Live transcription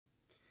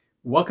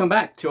Welcome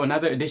back to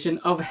another edition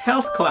of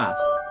Health Class.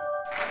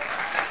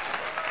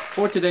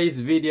 For today's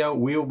video,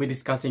 we will be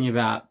discussing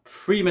about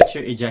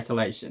premature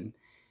ejaculation.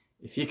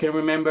 If you can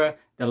remember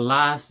the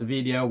last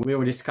video, we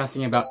were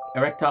discussing about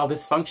erectile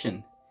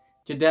dysfunction.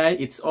 Today,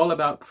 it's all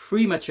about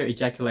premature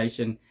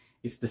ejaculation.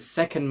 It's the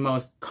second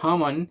most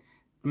common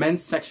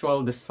men's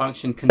sexual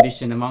dysfunction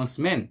condition amongst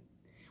men.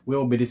 We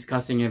will be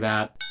discussing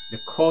about the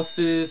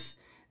causes,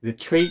 the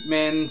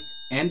treatments,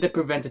 and the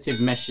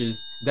preventative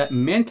measures that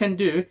men can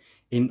do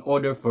in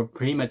order for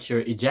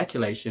premature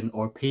ejaculation,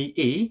 or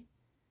PE,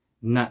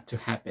 not to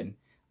happen.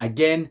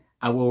 Again,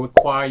 I will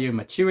require your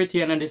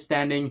maturity and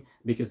understanding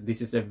because this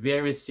is a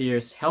very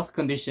serious health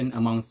condition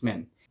amongst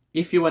men.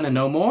 If you want to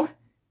know more,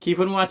 keep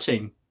on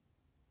watching.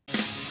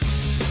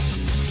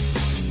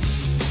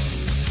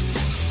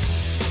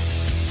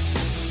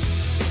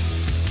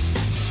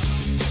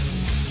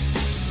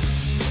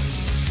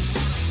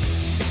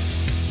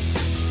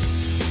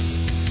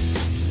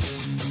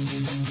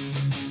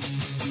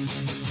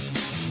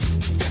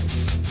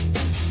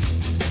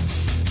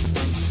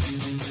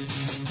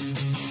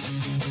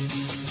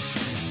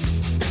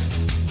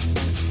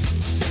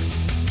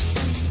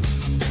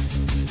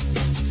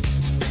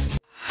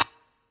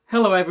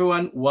 Hello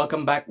everyone,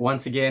 welcome back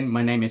once again.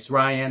 My name is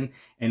Ryan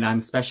and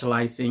I'm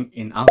specializing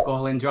in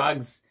alcohol and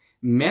drugs,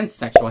 men's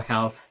sexual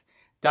health,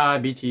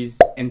 diabetes,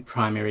 and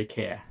primary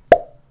care.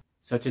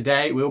 So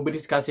today we'll be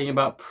discussing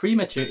about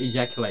premature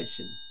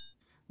ejaculation.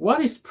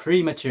 What is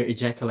premature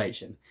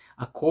ejaculation?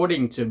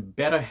 According to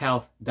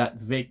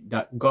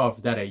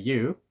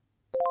betterhealth.vic.gov.au,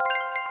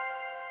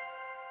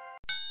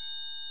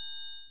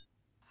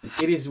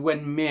 it is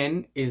when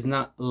men is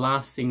not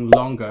lasting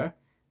longer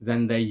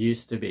than they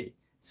used to be.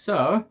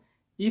 So,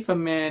 if a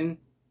man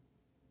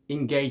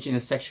engage in a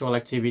sexual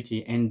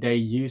activity and they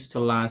used to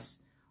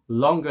last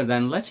longer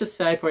than, let's just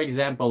say for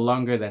example,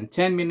 longer than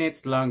 10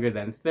 minutes, longer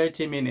than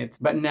 30 minutes,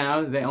 but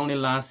now they only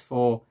last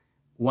for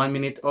 1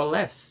 minute or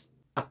less.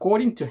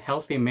 According to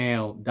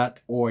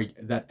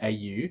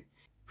healthymale.org.au,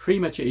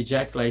 premature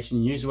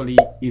ejaculation usually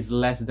is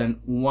less than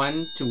 1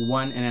 to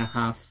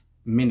 1.5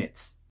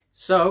 minutes.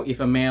 So if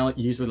a male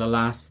usually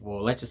lasts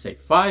for, let's just say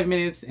 5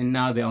 minutes, and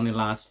now they only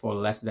last for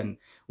less than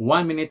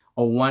 1 minute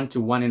or 1 to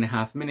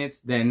 1.5 minutes,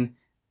 then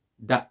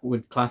that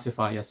would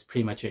classify as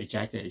premature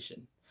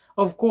ejaculation.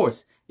 Of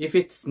course, if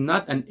it's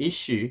not an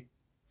issue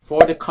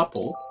for the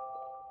couple,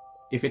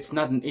 if it's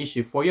not an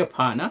issue for your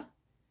partner,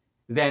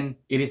 then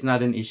it is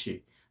not an issue.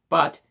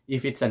 But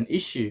if it's an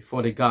issue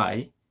for the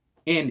guy,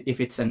 and if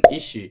it's an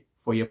issue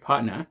for your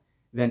partner,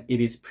 then it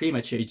is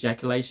premature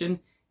ejaculation.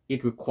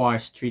 It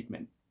requires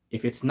treatment.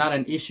 If it's not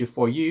an issue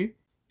for you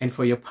and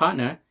for your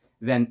partner,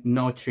 then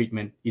no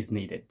treatment is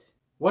needed.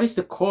 What is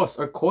the cause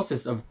or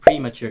causes of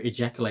premature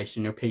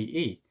ejaculation or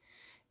PE?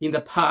 In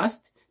the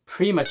past,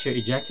 premature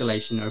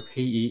ejaculation or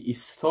PE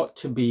is thought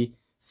to be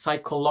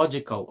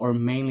psychological or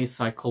mainly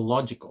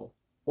psychological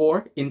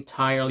or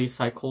entirely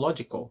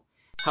psychological.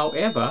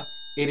 However,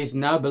 it is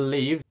now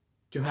believed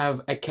to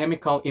have a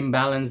chemical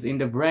imbalance in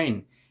the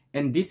brain,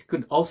 and this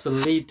could also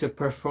lead to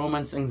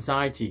performance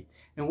anxiety.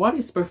 And what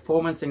is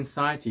performance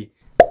anxiety?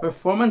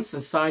 Performance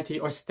anxiety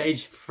or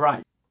stage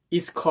fright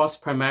is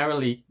caused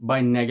primarily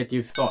by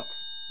negative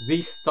thoughts.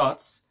 These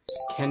thoughts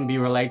can be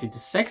related to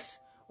sex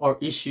or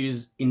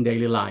issues in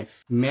daily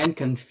life. Men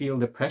can feel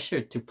the pressure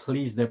to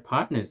please their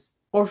partners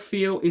or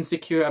feel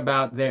insecure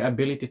about their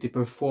ability to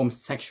perform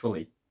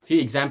sexually. A few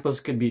examples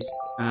could be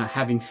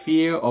having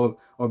fear or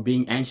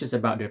being anxious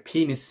about their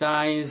penis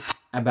size,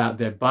 about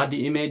their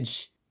body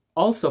image,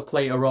 also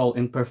play a role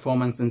in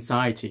performance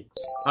anxiety.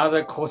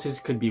 Other causes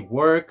could be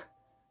work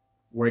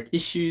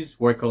issues,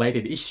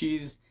 work-related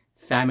issues,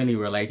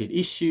 family-related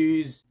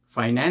issues,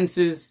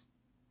 finances,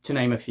 to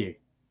name a few.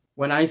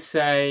 When I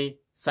say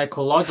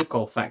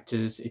psychological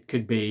factors, it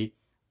could be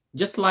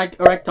just like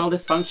erectile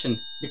dysfunction.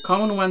 The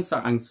common ones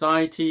are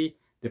anxiety,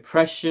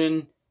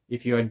 depression,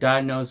 if you are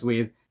diagnosed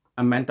with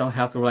a mental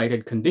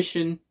health-related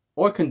condition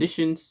or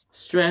conditions,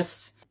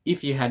 stress,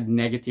 if you had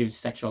negative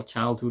sexual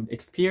childhood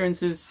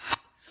experiences,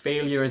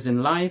 failures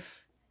in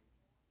life,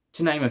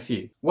 to name a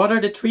few. What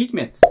are the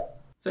treatments?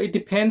 So it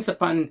depends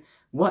upon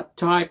what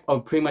type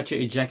of premature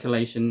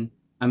ejaculation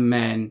a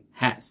man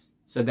has.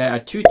 So there are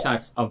two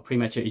types of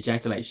premature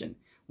ejaculation.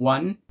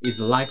 One is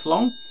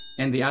lifelong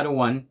and the other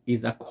one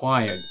is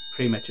acquired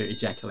premature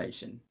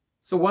ejaculation.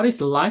 So what is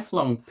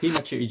lifelong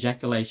premature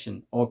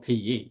ejaculation or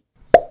PE?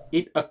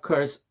 It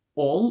occurs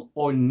all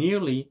or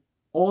nearly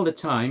all the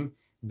time,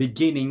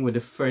 beginning with the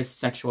first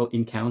sexual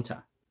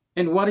encounter.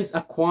 And what is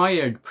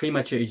acquired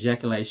premature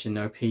ejaculation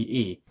or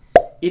PE?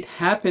 It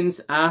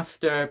happens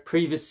after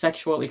previous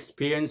sexual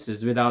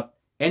experiences without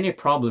any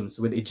problems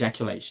with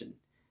ejaculation.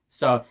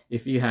 So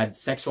if you had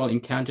sexual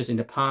encounters in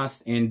the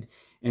past and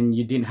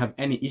you didn't have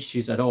any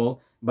issues at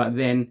all, but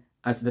then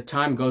as the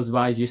time goes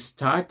by, you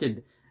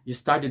started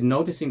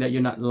noticing that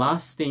you're not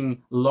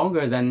lasting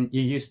longer than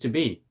you used to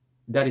be,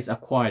 that is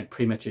acquired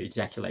premature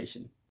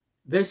ejaculation.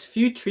 There's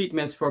few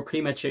treatments for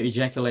premature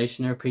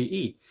ejaculation or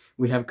PE.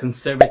 We have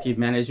conservative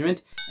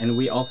management, and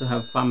we also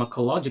have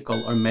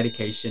pharmacological or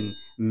medication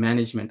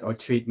management or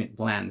treatment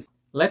plans.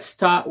 Let's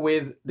start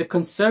with the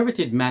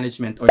conservative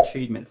management or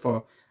treatment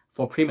for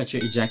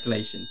premature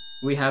ejaculation.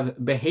 We have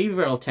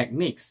behavioral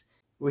techniques.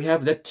 We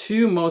have the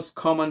two most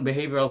common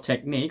behavioral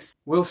techniques.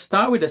 We'll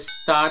start with the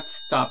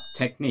start-stop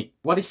technique.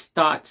 What is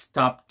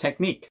start-stop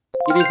technique?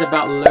 It is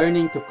about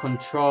learning to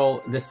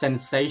control the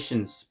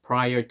sensations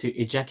prior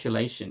to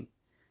ejaculation.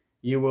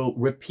 You will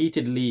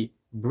repeatedly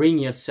bring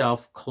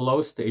yourself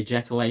close to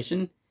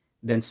ejaculation,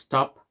 then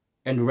stop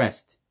and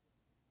rest,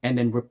 and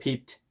then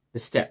repeat the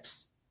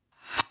steps.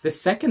 The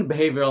second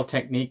behavioral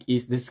technique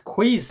is the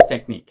squeeze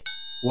technique.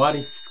 What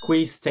is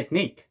squeeze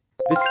technique?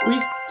 The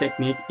squeeze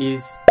technique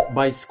is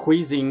by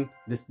squeezing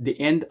the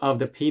end of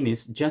the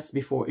penis just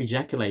before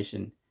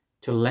ejaculation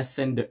to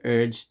lessen the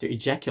urge to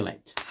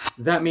ejaculate.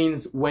 That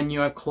means when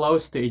you are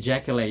close to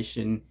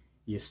ejaculation,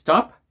 you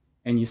stop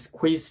and you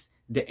squeeze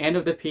the end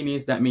of the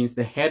penis, that means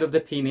the head of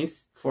the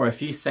penis, for a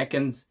few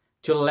seconds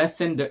to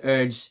lessen the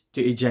urge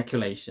to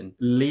ejaculation,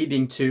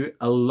 leading to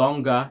a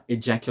longer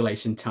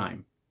ejaculation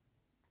time.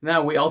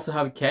 Now we also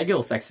have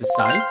Kegel's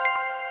exercise.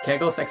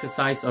 Kegel's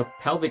exercise or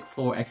pelvic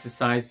floor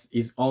exercise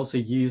is also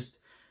used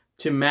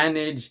to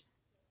manage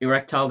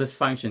erectile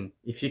dysfunction.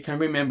 If you can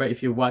remember,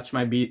 if you watch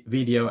my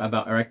video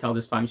about erectile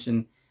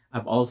dysfunction,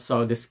 I've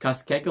also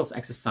discussed Kegel's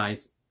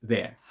exercise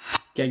there.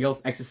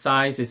 Kegel's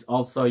exercise is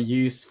also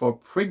used for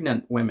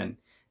pregnant women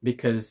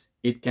because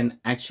it can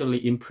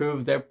actually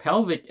improve their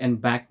pelvic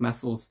and back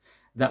muscles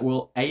that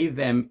will aid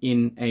them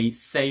in a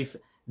safe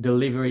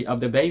delivery of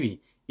the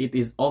baby. It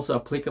is also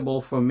applicable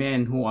for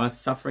men who are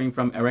suffering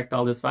from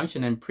erectile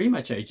dysfunction and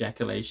premature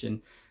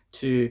ejaculation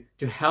to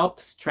help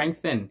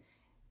strengthen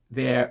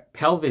their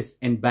pelvis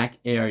and back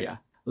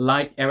area.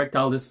 Like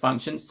erectile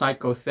dysfunction,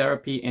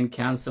 psychotherapy and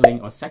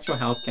counseling or sexual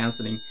health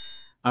counseling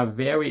are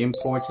very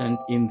important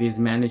in this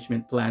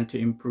management plan to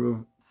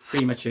improve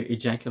premature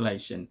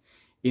ejaculation.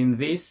 In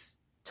this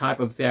type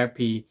of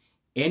therapy,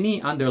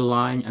 any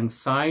underlying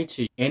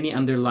anxiety, any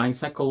underlying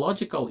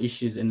psychological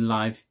issues in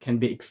life can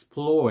be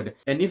explored.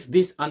 And if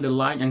these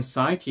underlying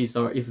anxieties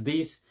or if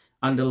these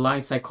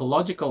underlying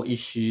psychological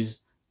issues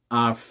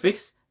are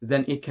fixed,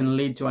 then it can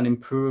lead to an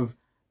improved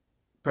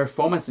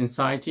performance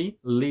anxiety,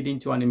 leading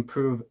to an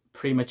improved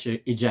premature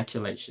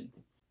ejaculation.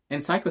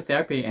 And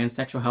psychotherapy and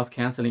sexual health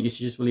counseling is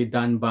usually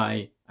done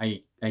by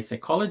a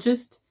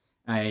psychologist,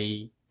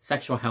 a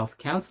sexual health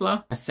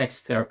counselor, a sex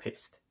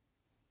therapist.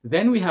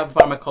 Then we have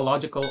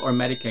pharmacological or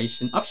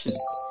medication options.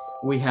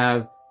 We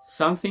have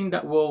something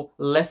that will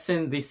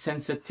lessen the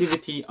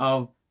sensitivity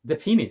of the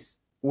penis.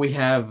 We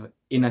have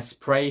in a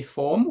spray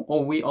form,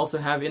 or we also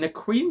have in a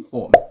cream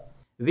form.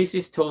 This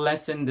is to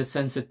lessen the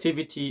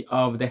sensitivity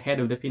of the head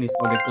of the penis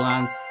or the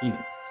glans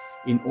penis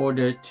in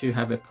order to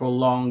have a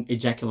prolonged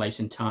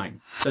ejaculation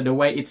time. So the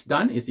way it's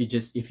done is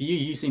if you're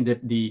using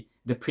the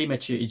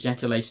premature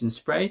ejaculation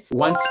spray,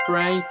 one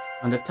spray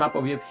on the top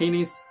of your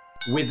penis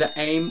with the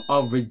aim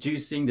of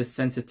reducing the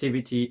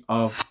sensitivity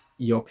of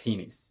your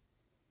penis.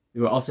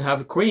 You will also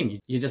have a cream.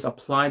 You just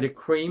apply the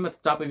cream at the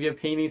top of your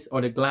penis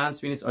or the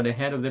glans penis or the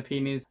head of the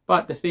penis.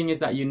 But the thing is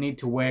that you need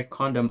to wear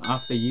condom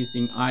after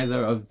using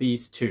either of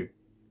these two.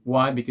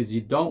 Why? Because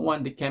you don't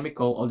want the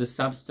chemical or the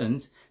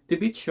substance to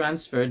be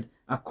transferred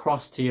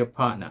across to your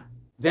partner.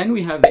 Then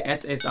we have the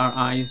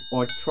SSRIs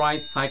or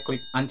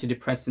tricyclic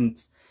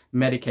antidepressant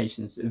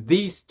medications.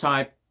 These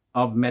type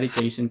of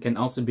medication can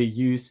also be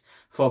used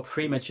for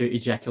premature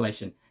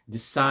ejaculation,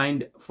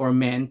 designed for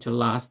men to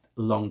last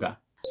longer.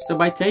 So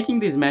by taking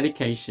these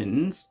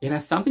medications, it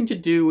has something to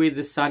do with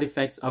the side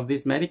effects of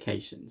these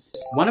medications.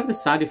 One of the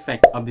side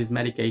effects of this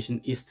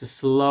medication is to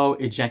slow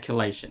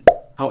ejaculation.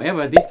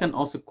 However, this can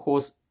also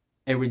cause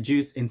a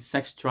reduce in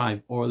sex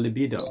drive or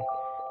libido,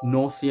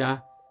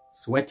 nausea,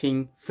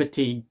 sweating,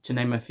 fatigue, to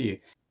name a few.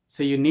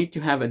 So you need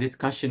to have a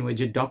discussion with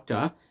your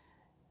doctor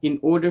in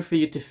order for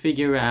you to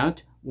figure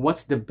out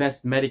what's the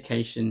best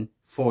medication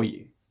for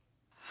you.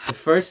 The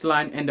first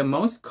line and the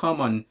most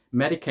common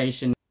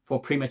medication for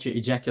premature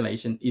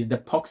ejaculation is the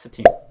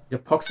Duloxetine. The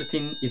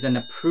Duloxetine is an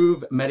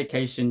approved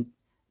medication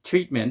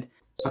treatment.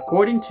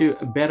 According to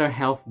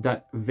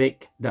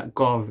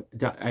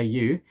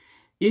betterhealth.vic.gov.au,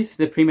 if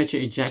the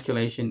premature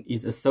ejaculation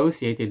is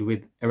associated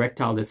with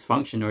erectile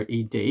dysfunction or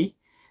ED,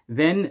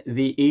 then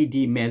the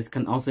ED meds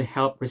can also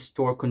help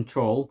restore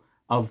control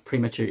of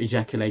premature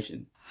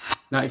ejaculation.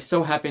 Now, if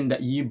so happen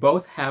that you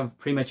both have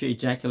premature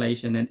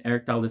ejaculation and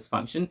erectile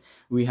dysfunction,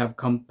 we have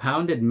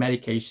compounded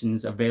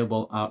medications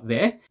available out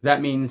there.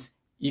 That means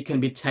you can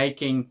be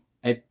taking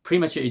a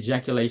premature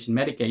ejaculation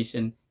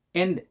medication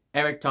and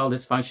erectile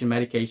dysfunction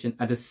medication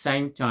at the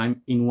same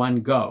time in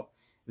one go.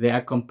 They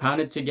are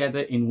compounded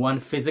together in one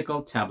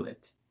physical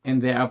tablet.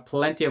 And there are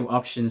plenty of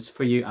options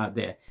for you out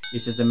there.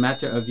 It's just a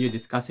matter of you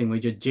discussing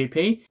with your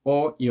GP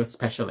or your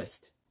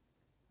specialist.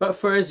 But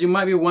first, you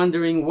might be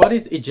wondering, what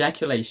is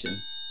ejaculation?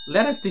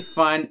 Let us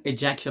define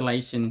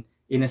ejaculation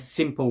in a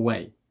simple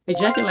way.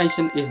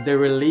 Ejaculation is the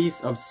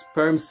release of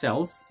sperm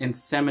cells and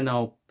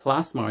seminal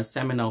plasma or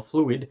seminal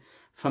fluid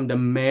from the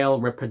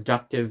male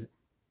reproductive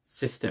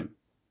system.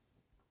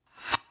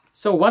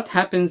 So what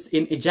happens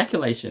in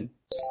ejaculation?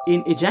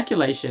 In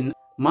ejaculation,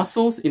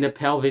 muscles in the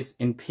pelvis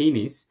and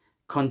penis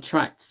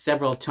contract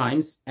several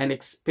times and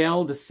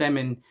expel the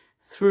semen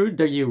through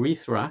the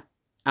urethra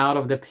out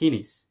of the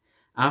penis.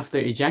 After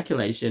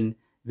ejaculation,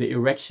 the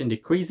erection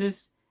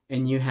decreases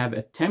and you have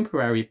a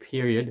temporary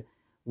period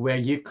where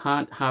you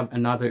can't have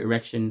another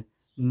erection,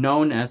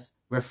 known as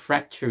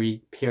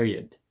refractory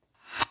period.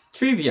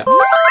 Trivia.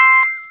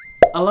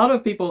 A lot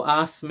of people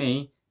ask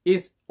me,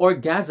 is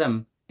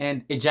orgasm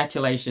and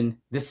ejaculation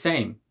the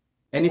same?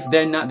 And if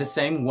they're not the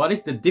same, what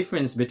is the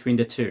difference between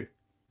the two?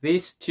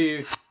 These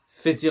two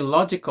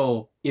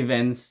physiological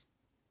events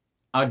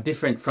are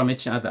different from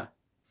each other.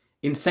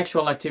 In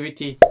sexual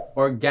activity,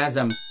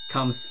 orgasm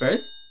comes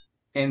first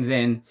and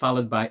then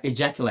followed by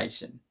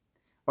ejaculation.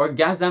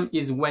 Orgasm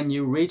is when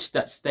you reach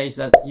that stage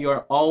that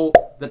you're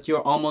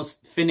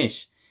almost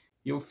finished.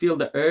 You feel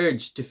the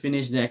urge to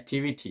finish the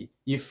activity.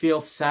 You feel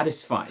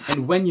satisfied.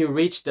 And when you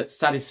reach that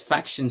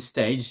satisfaction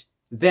stage,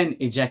 then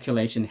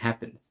ejaculation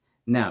happens.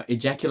 Now,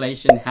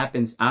 ejaculation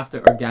happens after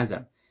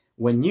orgasm.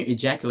 When you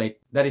ejaculate,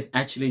 that is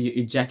actually you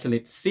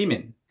ejaculate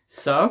semen.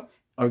 So,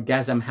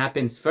 orgasm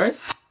happens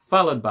first,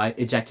 followed by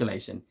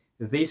ejaculation.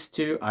 These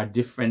two are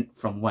different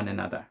from one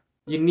another.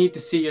 You need to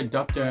see your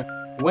doctor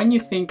when you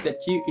think that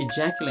you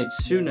ejaculate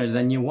sooner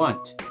than you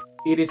want.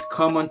 It is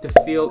common to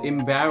feel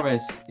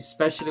embarrassed,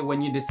 especially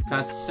when you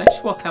discuss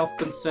sexual health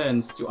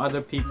concerns to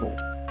other people.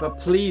 But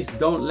please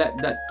don't let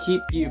that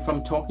keep you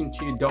from talking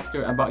to your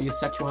doctor about your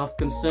sexual health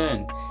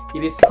concern.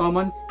 It is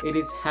common, it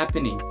is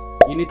happening.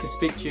 You need to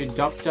speak to your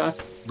doctor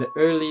the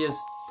earliest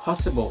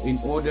possible in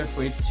order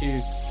for it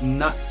to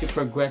not to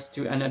progress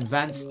to an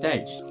advanced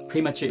stage.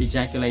 Premature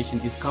ejaculation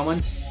is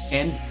common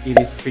and it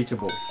is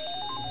treatable.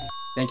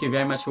 Thank you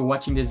very much for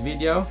watching this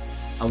video.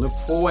 I look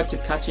forward to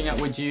catching up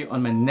with you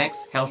on my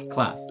next health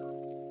class.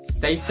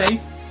 Stay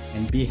safe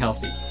and be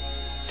healthy.